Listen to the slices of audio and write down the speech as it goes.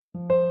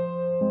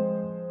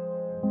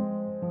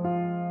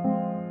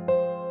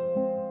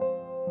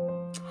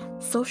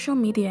Social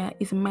media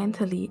is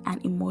mentally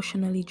and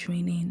emotionally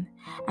draining,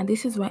 and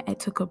this is why I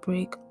took a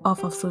break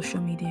off of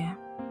social media.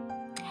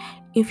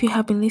 If you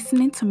have been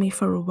listening to me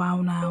for a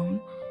while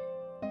now,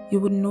 you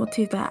would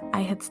notice that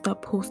I had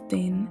stopped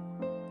posting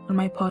on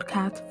my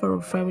podcast for a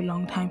very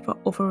long time, for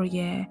over a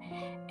year.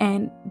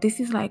 And this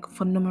is like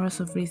for numerous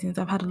of reasons.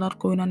 I've had a lot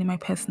going on in my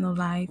personal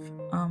life.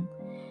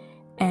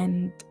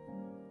 And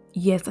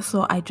yes,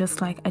 so I just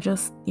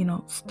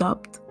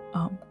stopped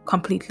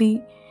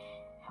completely.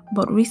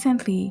 But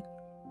recently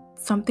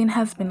something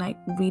has been like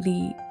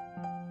really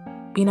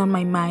been on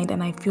my mind,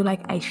 and I feel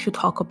like I should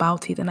talk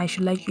about it and I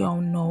should let you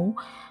all know.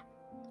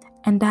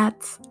 And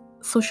that's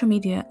social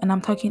media, and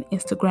I'm talking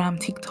Instagram,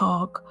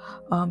 TikTok,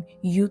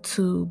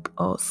 YouTube,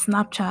 or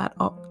Snapchat,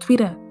 or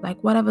Twitter, like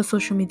whatever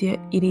social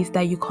media it is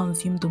that you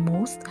consume the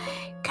most,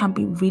 can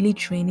be really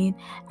draining,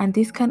 and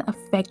this can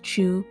affect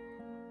you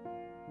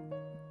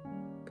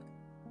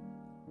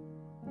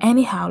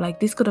anyhow.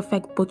 Like this could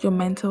affect both your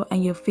mental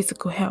and your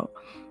physical health.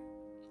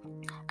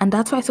 And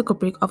that's why I took a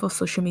break off of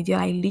social media.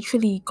 I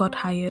literally got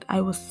tired.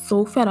 I was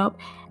so fed up,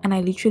 and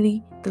I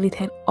literally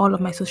deleted all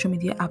of my social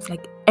media apps,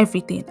 like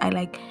everything. I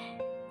like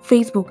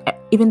Facebook,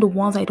 even the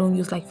ones I don't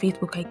use like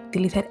Facebook, I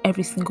deleted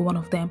every single one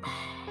of them.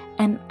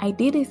 And I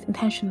did this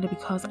intentionally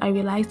because I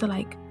realized that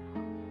like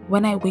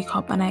when I wake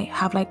up and I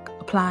have like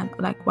a plan,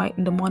 like right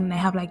in the morning, I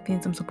have like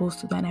things I'm supposed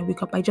to do, and I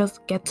wake up, I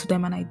just get to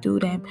them and I do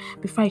them.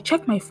 Before I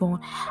check my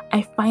phone,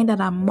 I find that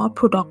I'm more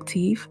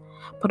productive.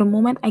 But the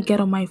moment I get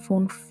on my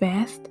phone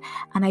first,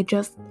 and I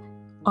just,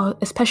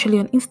 especially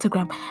on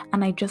Instagram,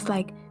 and I just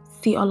like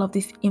see all of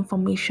these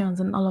informations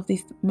and all of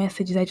these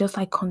messages, I just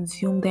like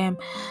consume them.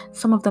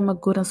 Some of them are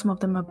good and some of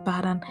them are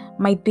bad, and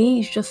my day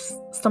is just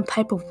some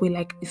type of way.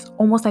 Like it's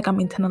almost like I'm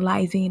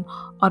internalizing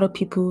other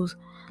people's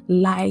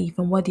life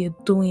and what they're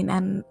doing,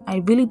 and I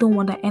really don't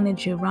want that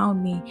energy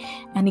around me.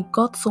 And it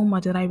got so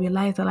much that I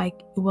realized that like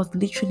it was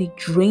literally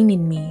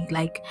draining me.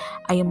 Like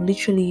I am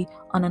literally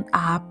on an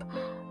app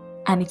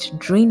and it's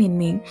draining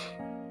me.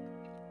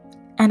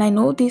 And I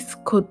know this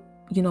could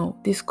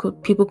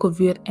people could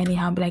view it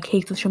anyhow, but like, hey,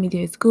 social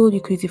media is good,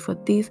 you could use it for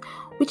this,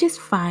 which is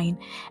fine.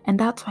 And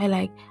that's why,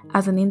 like,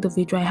 as an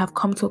individual, I have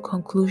come to a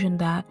conclusion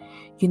that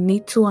you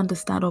need to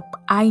understand, or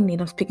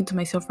I'm speaking to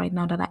myself right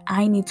now, that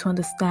I need to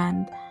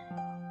understand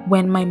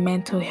when my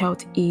mental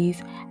health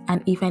is,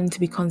 and if I need to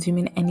be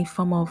consuming any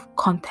form of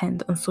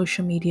content on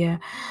social media.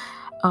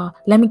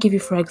 Let me give you,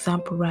 for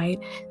example, right?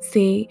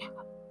 Say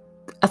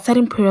a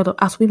certain period of,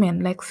 as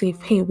women, like say,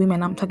 hey,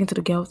 women, I'm talking to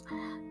the girls,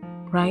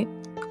 right?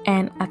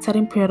 And at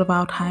certain period of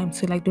our time,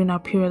 so like during our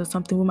period or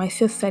something, we might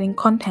see certain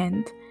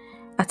content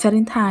at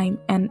certain time,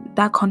 and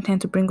that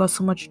content to bring us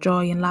so much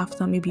joy and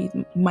laughter. Maybe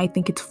you might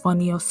think it's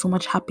funny or so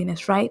much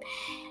happiness, right?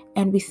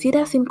 And we see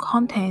that same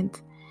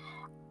content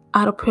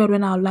at a period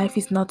when our life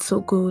is not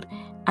so good,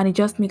 and it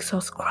just makes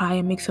us cry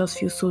and makes us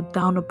feel so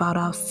down about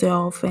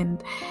ourselves.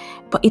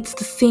 But it's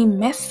the same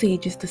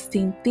message, it's the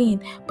same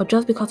thing, but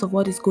just because of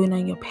what is going on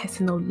in your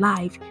personal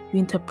life, you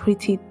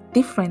interpret it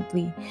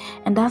differently.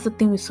 And that's the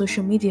thing with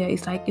social media.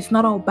 It's like, it's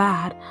not all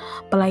bad,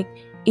 but like,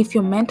 if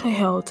your mental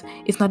health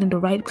is not in the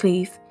right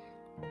place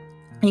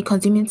and you're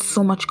consuming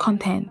so much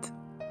content,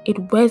 it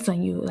wears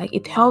on you, like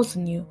it tells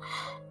on you.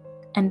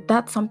 And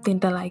that's something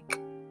that like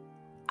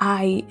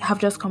I have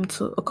just come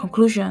to a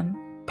conclusion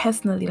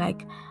personally.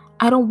 Like,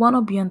 I don't want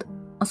to be on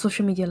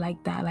social media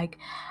like that. Like,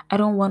 I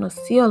don't want to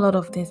see a lot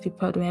of things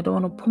people are doing. I don't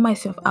want to put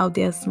myself out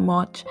there as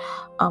much.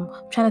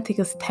 Trying to take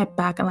a step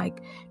back and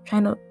like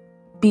trying to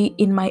be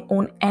in my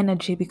own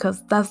energy,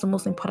 because that's the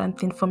most important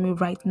thing for me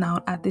right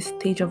now at this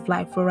stage of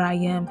life where I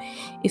am,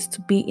 is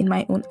to be in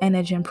my own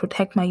energy and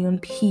protect my own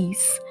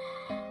peace,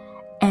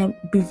 and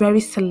be very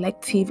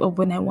selective of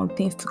when I want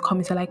things to come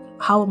into, like,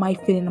 how am I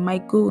feeling? Am I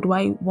good? Do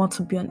I want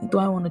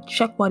to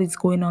check what is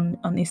going on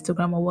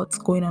Instagram, or what's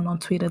going on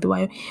Twitter? Do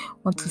I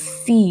want to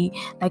see,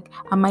 like,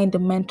 am I in the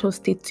mental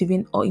state to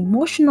even, or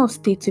emotional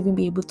state to even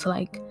be able to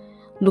like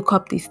look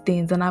up these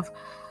things? And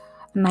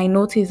I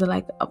noticed that,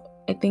 like,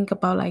 I think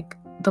about like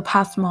the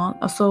past month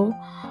or so,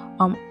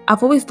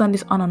 I've always done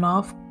this on and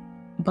off,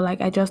 but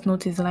like I just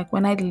noticed that, like,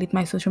 when I delete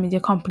my social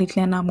media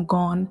completely and I'm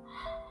gone,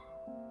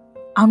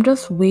 I'm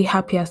just way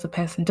happier as a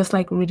person, just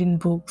like reading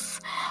books.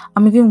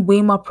 I'm even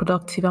way more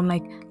productive. I'm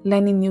like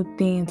learning new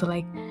things, or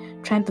like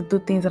trying to do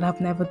things that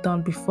I've never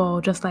done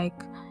before. Just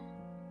like,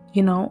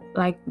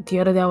 like the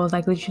other day I was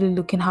like literally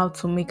looking how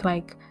to make,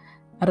 like,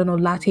 I don't know,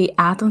 latte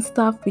art and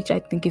stuff, which I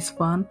think is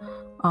fun.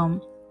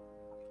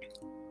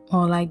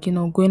 Or like,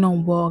 going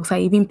on walks. I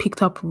even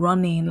picked up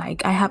running.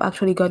 Like, I have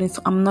actually gotten,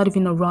 so I'm not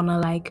even a runner.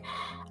 Like,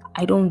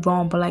 I don't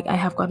run, but like I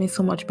have gotten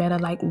so much better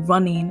like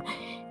running,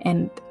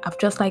 and I've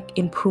just like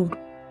improved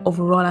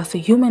overall as a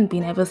human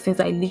being ever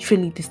since I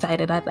literally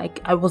decided that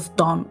like I was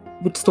done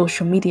with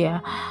social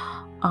media.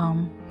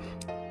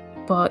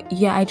 But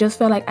yeah, I just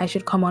felt like I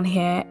should come on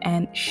here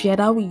and share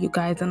that with you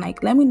guys, and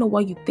like let me know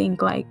what you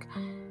think. Like,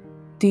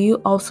 do you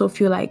also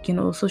feel like,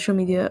 social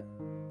media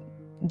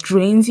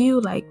drains you?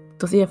 Like,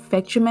 does it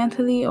affect you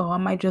mentally, or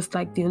am I just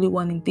like the only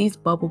one in this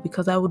bubble?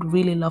 Because I would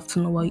really love to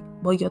know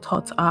what your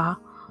thoughts are.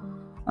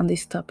 on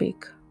this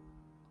topic.